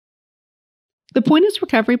The Point is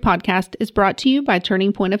Recovery podcast is brought to you by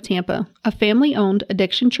Turning Point of Tampa, a family-owned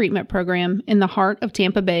addiction treatment program in the heart of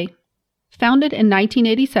Tampa Bay. Founded in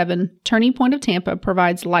 1987, Turning Point of Tampa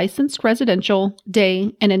provides licensed residential,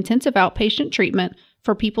 day, and intensive outpatient treatment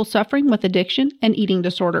for people suffering with addiction and eating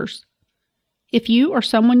disorders. If you or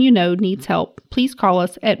someone you know needs help, please call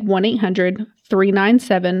us at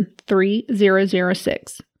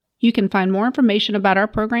 1-800-397-3006. You can find more information about our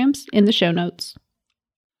programs in the show notes.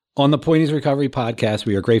 On the Point is Recovery podcast,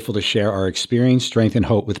 we are grateful to share our experience, strength, and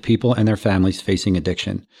hope with people and their families facing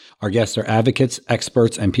addiction. Our guests are advocates,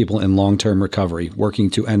 experts, and people in long-term recovery, working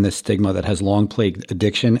to end the stigma that has long plagued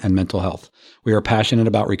addiction and mental health. We are passionate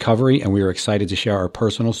about recovery, and we are excited to share our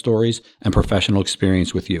personal stories and professional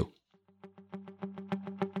experience with you.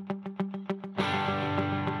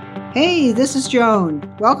 Hey, this is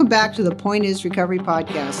Joan. Welcome back to the Point is Recovery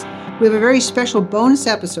podcast. We have a very special bonus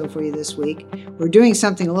episode for you this week. We're doing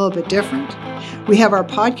something a little bit different. We have our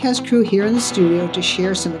podcast crew here in the studio to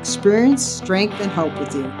share some experience, strength, and hope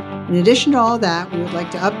with you. In addition to all that, we would like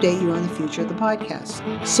to update you on the future of the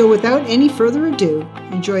podcast. So without any further ado,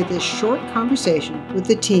 enjoy this short conversation with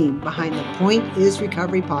the team behind the Point is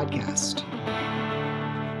Recovery podcast.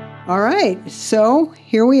 All right, so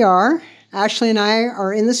here we are. Ashley and I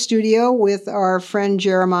are in the studio with our friend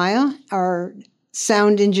Jeremiah, our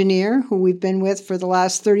sound engineer, who we've been with for the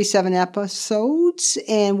last 37 episodes.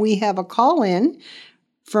 And we have a call in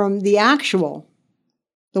from the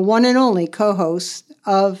one and only co-host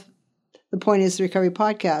of the Point is Recovery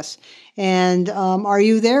podcast. And are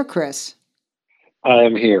you there, Chris? I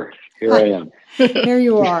am here. Here I am. Here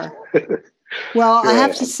you are. Well, I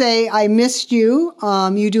have to say I missed you.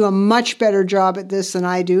 You do a much better job at this than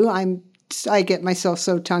I do. I get myself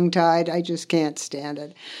so tongue-tied, I just can't stand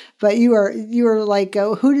it. But you are like,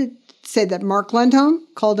 who did say that? Mark Lundholm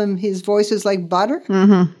called him, his voice is like butter?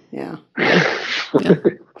 Mm-hmm. Yeah. Yeah.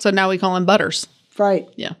 So now we call him Butters. Right.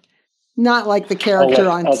 Yeah. Not like the character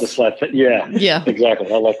on... I'll just let that, yeah. Yeah. Exactly.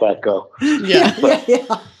 I'll let that go.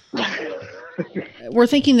 Yeah. We're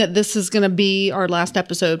thinking that this is going to be our last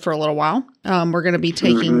episode for a little while. We're going to be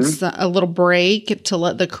taking a little break to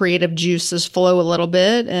let the creative juices flow a little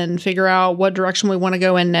bit and figure out what direction we want to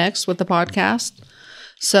go in next with the podcast.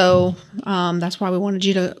 So that's why we wanted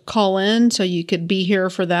you to call in so you could be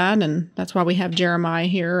here for that. And that's why we have Jeremiah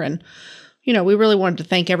here. And, you know, we really wanted to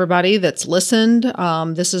thank everybody that's listened.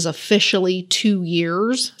 This is officially 2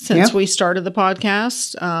 years since we started the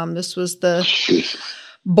podcast. This was the...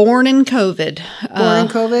 Born in COVID.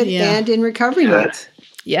 And in recovery month.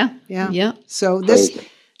 Yeah. So this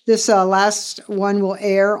last one will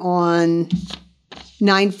air on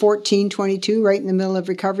 9/14/22, right in the middle of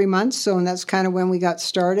recovery month. So and that's kind of when we got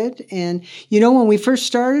started. And you know, when we first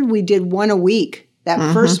started, we did one a week.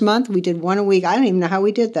 That first month, we did one a week. I don't even know how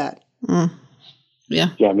we did that. Yeah.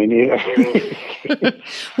 Yeah, me neither.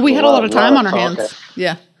 We had a lot of time on our hands.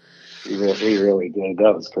 Yeah. We really did.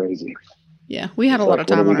 That was crazy. Yeah, we had a lot of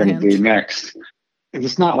time on our hands. What are we going to do next?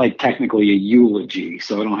 It's not like technically a eulogy,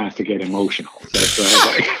 so I don't have to get emotional.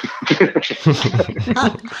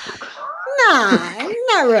 Nah,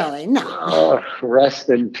 not really. No. Rest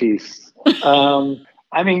in peace.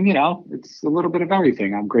 I mean, you know, it's a little bit of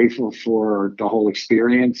everything. I'm grateful for the whole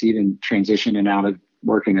experience, even transitioning out of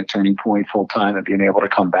working at Turning Point full time and being able to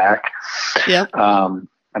come back. Yeah. I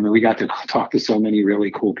mean, we got to talk to so many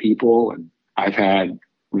really cool people, and I've had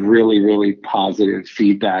really, really positive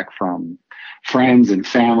feedback from friends and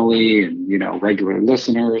family and, you know, regular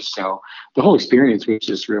listeners. So the whole experience was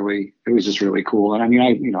just really cool. And I mean,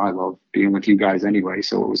 I love being with you guys anyway.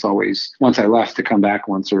 So it was always, once I left, to come back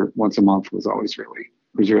once a month was always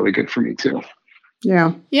really good for me too.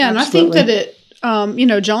 Yeah. Yeah. And absolutely. I think that it, you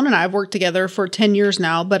know, Joan and I have worked together for 10 years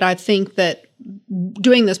now, but I think that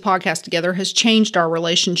doing this podcast together has changed our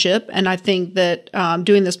relationship. And I think that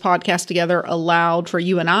doing this podcast together allowed for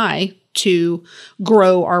you and I to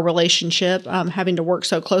grow our relationship, having to work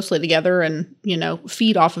so closely together and, you know,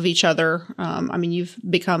 feed off of each other. I mean, you've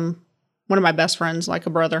become one of my best friends, like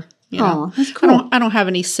a brother. You know? Oh, that's cool. I don't have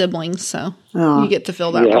any siblings, so you get to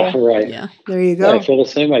fill that role. Right. Yeah, there you go. Yeah, I feel the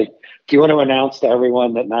same way. Do you want to announce to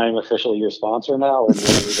everyone that I'm officially your sponsor now, or do you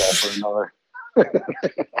want to do that for another?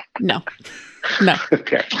 No.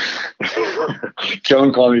 Okay.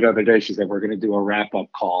 Joan called me the other day. She said, we're going to do a wrap-up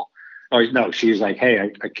call. Or no, she's like, hey,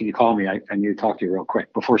 can you call me? I need to talk to you real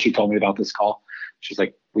quick. Before she told me about this call, she's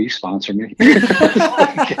like, will you sponsor me?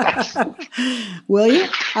 Yes. Will you?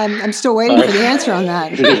 I'm still waiting for the answer on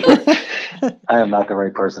that. I am not the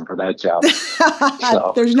right person for that job.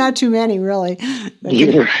 So. There's not too many, really.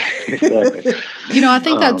 Exactly. You know, I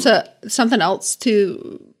think that's something else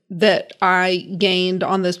too that I gained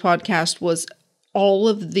on this podcast was all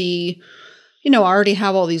of the, I already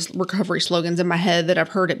have all these recovery slogans in my head that I've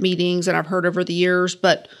heard at meetings and I've heard over the years,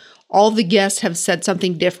 but all the guests have said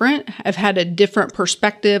something different. I've had a different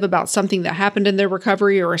perspective about something that happened in their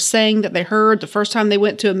recovery or a saying that they heard the first time they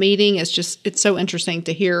went to a meeting. It's so interesting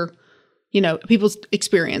to hear, people's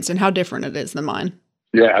experience and how different it is than mine.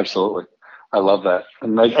 Yeah, absolutely. I love that.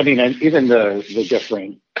 And even the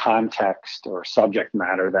different context or subject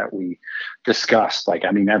matter that we discussed,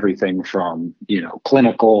 everything from,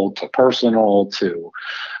 clinical to personal to,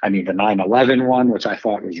 the 9/11 one, which I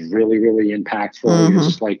thought was really, really impactful. Mm-hmm.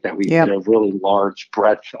 Just like that we had a really large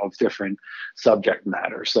breadth of different subject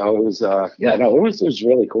matter. So it was, it was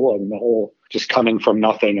really cool. The whole just coming from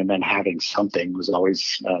nothing and then having something was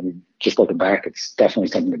always, just looking back, it's definitely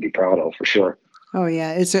something to be proud of for sure. Oh,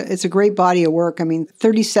 yeah. It's a great body of work.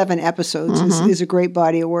 37 episodes is a great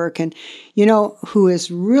body of work. And who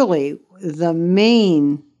is really the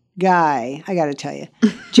main guy, I got to tell you,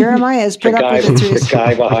 Jeremiah has put up with it through the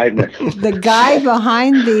guy behind it. The guy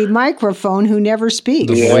behind the microphone who never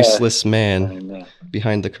speaks. The voiceless man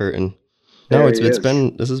behind the curtain. No, this has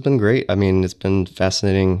been great. It's been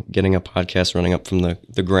fascinating getting a podcast running up from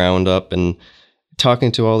the ground up and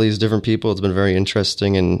talking to all these different people. It's been very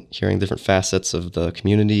interesting and hearing different facets of the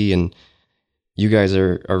community, and you guys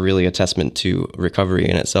are really a testament to recovery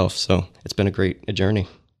in itself. So it's been a great journey.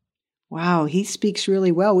 Wow, he speaks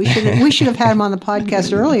really well. We should have had him on the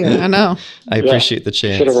podcast earlier. I know. I appreciate the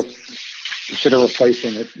chance. Should have replaced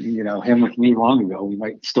him with him with me long ago. We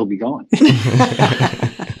might still be going.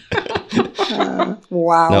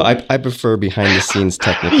 Wow. No, I prefer behind the scenes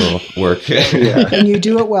technical work. And you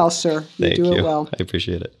do it well, sir. Thank you. It well. I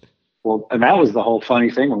appreciate it. Well, and that was the whole funny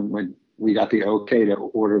thing when we got the okay to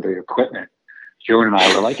order the equipment. Joan and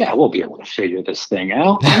I were like, yeah, we'll be able to figure this thing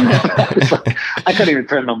out. I couldn't even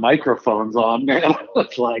turn the microphones on, man. I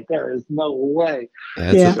was like, there is no way.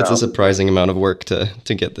 Yeah, it's a surprising amount of work to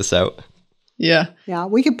get this out. Yeah. Yeah,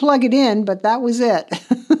 we could plug it in, but that was it.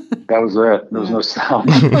 That was it. There was no sound.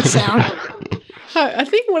 No sound. I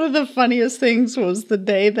think one of the funniest things was the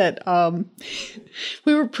day that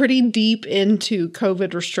we were pretty deep into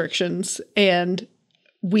COVID restrictions, and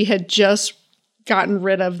we had just gotten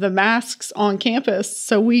rid of the masks on campus,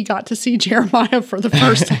 so we got to see Jeremiah for the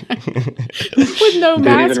first time with no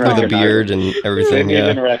mask on. With a beard and everything. Didn't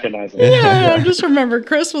even recognize him. Yeah, I just remember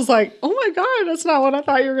Chris was like, "Oh my God, that's not what I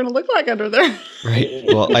thought you were going to look like under there." Right.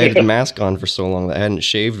 Well, I had the mask on for so long that I hadn't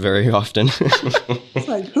shaved very often. It's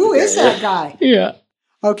like, who is that guy? Yeah.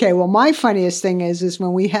 Okay, well, my funniest thing is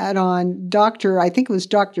when we had on I think it was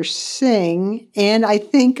Dr. Singh, and I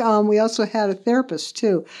think we also had a therapist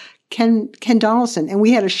too, Ken Donaldson, and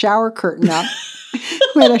we had a shower curtain up.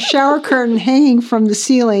 We had a shower curtain hanging from the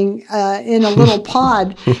ceiling in a little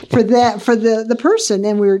pod for the person,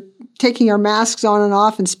 and we were taking our masks on and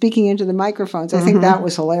off and speaking into the microphones. I think that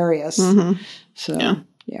was hilarious. Mm-hmm. So.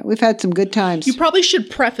 Yeah, we've had some good times. You probably should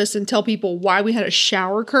preface and tell people why we had a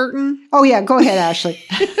shower curtain. Oh, yeah. Go ahead, Ashley.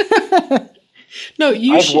 No,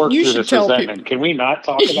 you should tell resentment. people. Can we not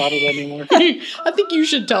talk about it anymore? I think you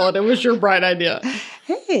should tell it. It was your bright idea.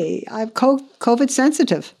 Hey, I'm COVID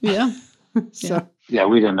sensitive. Yeah. So. Yeah,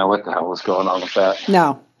 we didn't know what the hell was going on with that.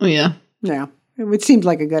 No. Yeah. No. It seemed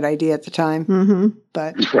like a good idea at the time. Mm-hmm.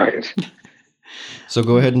 But right. So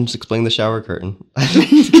go ahead and just explain the shower curtain.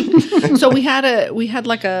 So we had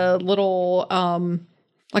like a little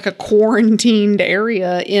like a quarantined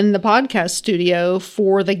area in the podcast studio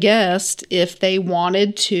for the guest if they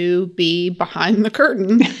wanted to be behind the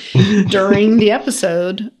curtain during the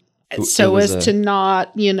episode, so as to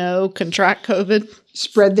not, contract COVID.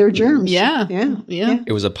 Spread their germs. Yeah.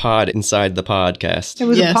 It was a pod inside the podcast. It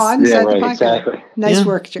was a pod inside the podcast. Exactly. Nice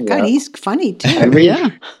work. God, he's funny too.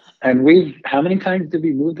 And how many times did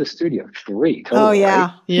we move the studio? 3 total. Oh, yeah.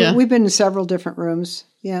 Right? Yeah. We've been in several different rooms.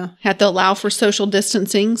 Yeah. Had to allow for social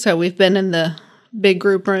distancing. So we've been in the big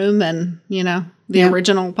group room and, the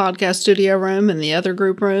original podcast studio room and the other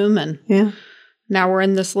group room. And now we're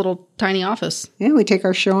in this little tiny office. Yeah. We take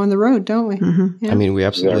our show on the road, don't we? Mm-hmm. Yeah. We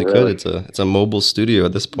absolutely could. It's a mobile studio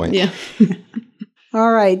at this point. Yeah.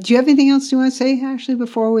 All right. Do you have anything else you want to say, Ashley,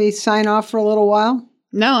 before we sign off for a little while?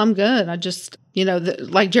 No, I'm good. I just,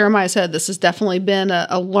 like Jeremiah said, this has definitely been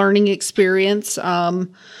a learning experience. I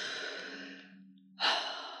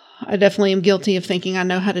definitely am guilty of thinking I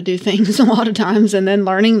know how to do things a lot of times and then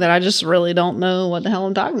learning that I just really don't know what the hell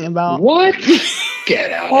I'm talking about. What?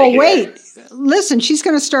 Get out of here. Oh, wait. Listen, she's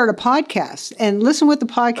going to start a podcast. And listen what the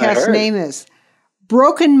podcast name is.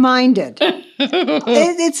 broken-minded.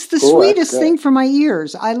 It's the sweetest thing for my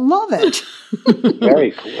ears. I love it.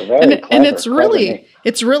 Very cool. Very clever. And it's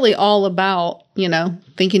really all about,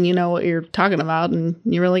 thinking you know what you're talking about and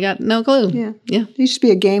you really got no clue. Yeah. Yeah. There used to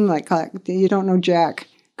be a game like you don't know Jack.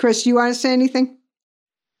 Chris, you want to say anything?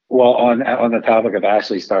 Well, on the topic of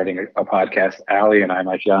Ashley starting a podcast, Allie and I,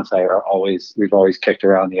 my fiance, we've always kicked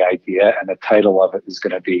around the idea, and the title of it is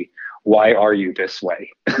going to be "Why Are You This Way?"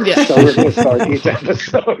 Yeah. So we're going to start each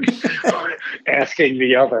episode asking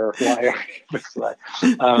the other, "Why are you this way?"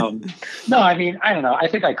 No, I mean, I don't know. I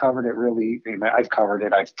think I covered it really. I've covered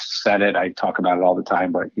it. I've said it. I talk about it all the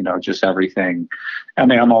time. But just everything. I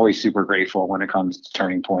mean, I'm always super grateful when it comes to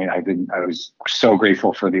Turning Point. I was so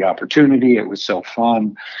grateful for the opportunity. It was so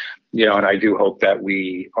fun. And I do hope that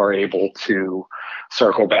we are able to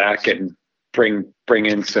circle back and bring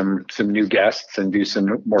in some new guests and do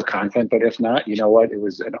some more content. But if not, you know what? It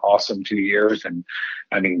was an awesome 2 years. And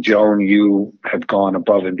I mean, Joan, you have gone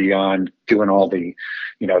above and beyond doing all the,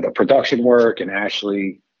 the production work, and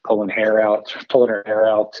Ashley pulling her hair out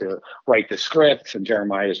to write the scripts. And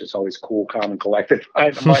Jeremiah is just always cool, calm, and collected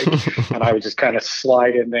behind the mic. And I would just kind of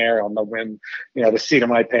slide in there on the whim, the seat of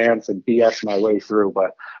my pants and BS my way through.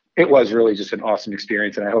 But it was really just an awesome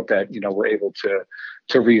experience. And I hope that, we're able to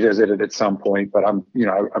revisit it at some point. But I'm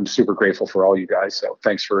super grateful for all you guys. So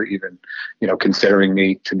thanks for even, considering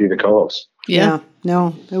me to be the co-host. Yeah.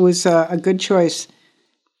 No, it was a good choice.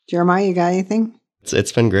 Jeremiah, you got anything?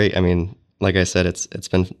 It's been great. I mean, like I said, it's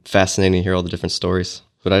been fascinating to hear all the different stories.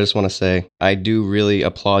 But I just want to say, I do really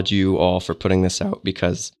applaud you all for putting this out,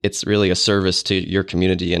 because it's really a service to your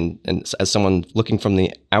community. And as someone looking from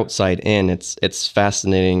the outside in, it's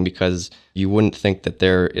fascinating, because you wouldn't think that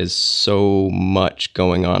there is so much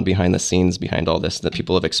going on behind the scenes, behind all this, that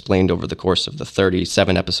people have explained over the course of the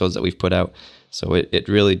 37 episodes that we've put out. So it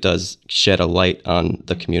really does shed a light on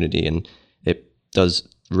the community, and it does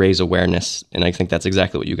raise awareness. And I think that's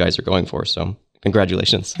exactly what you guys are going for. So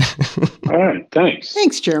congratulations. All right. Thanks.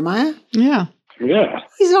 Thanks, Jeremiah. Yeah. Yeah.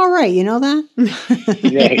 He's all right. You know that?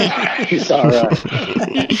 Yeah, he's all right.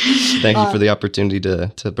 Thank you for the opportunity to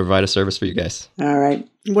provide a service for you guys. All right.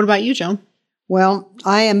 What about you, Joan? Well,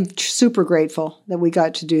 I am super grateful that we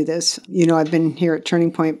got to do this. I've been here at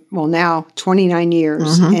Turning Point, now 29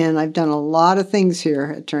 years, and I've done a lot of things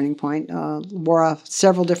here at Turning Point, wore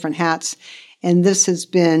several different hats. And this has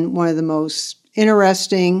been one of the most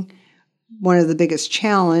interesting, one of the biggest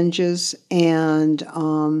challenges, and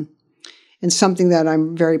something that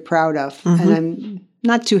I'm very proud of. And I'm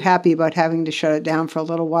not too happy about having to shut it down for a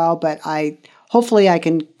little while, but hopefully I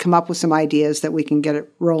can come up with some ideas that we can get it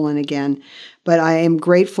rolling again. But I am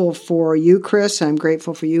grateful for you, Chris, and I'm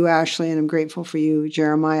grateful for you, Ashley, and I'm grateful for you,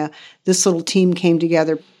 Jeremiah. This little team came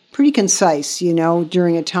together pretty concise,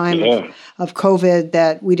 during a time of COVID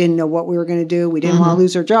that we didn't know what we were going to do. We didn't want to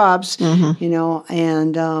lose our jobs,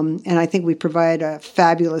 and I think we provide a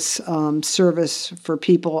fabulous service for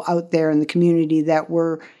people out there in the community that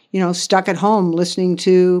were, stuck at home listening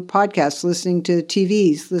to podcasts, listening to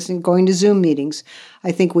TVs, going to Zoom meetings.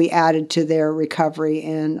 I think we added to their recovery,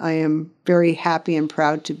 and I am very happy and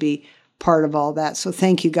proud to be part of all that. So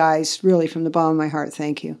thank you guys, really from the bottom of my heart.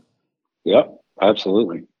 Thank you. Yep,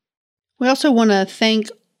 absolutely. We also want to thank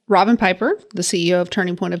Robin Piper, the CEO of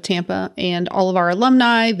Turning Point of Tampa, and all of our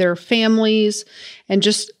alumni, their families, and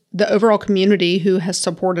just the overall community who has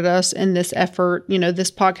supported us in this effort.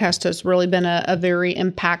 This podcast has really been a very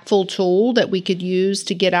impactful tool that we could use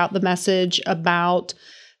to get out the message about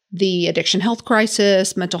the addiction health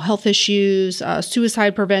crisis, mental health issues,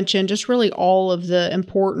 suicide prevention, just really all of the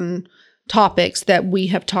important topics that we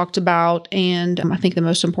have talked about. And I think the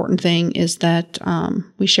most important thing is that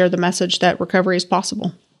we share the message that recovery is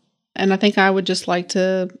possible. And I think I would just like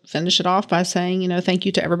to finish it off by saying, thank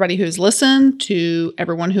you to everybody who's listened, to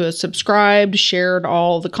everyone who has subscribed, shared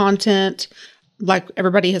all the content. Like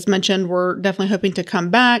everybody has mentioned, we're definitely hoping to come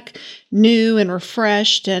back new and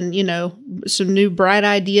refreshed and, some new bright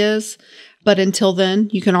ideas. But until then,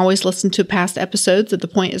 you can always listen to past episodes of the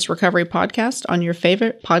Point is Recovery podcast on your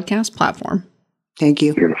favorite podcast platform. Thank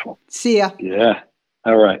you. Beautiful. See ya. Yeah.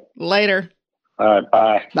 All right. Later. All right.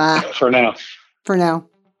 Bye. Bye. For now.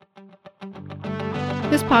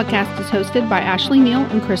 This podcast is hosted by Ashley Neal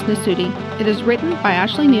and Chris Nasuti. It is written by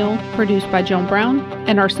Ashley Neal, produced by Joan Brown,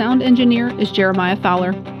 and our sound engineer is Jeremiah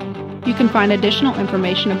Fowler. You can find additional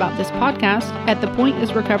information about this podcast at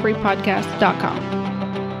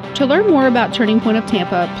thepointisrecoverypodcast.com. To learn more about Turning Point of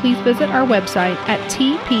Tampa, please visit our website at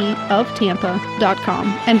tpoftampa.com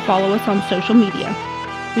and follow us on social media.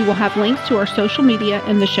 We will have links to our social media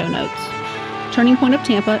in the show notes. Turning Point of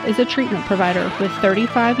Tampa is a treatment provider with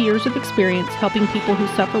 35 years of experience helping people who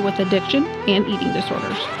suffer with addiction and eating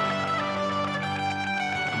disorders.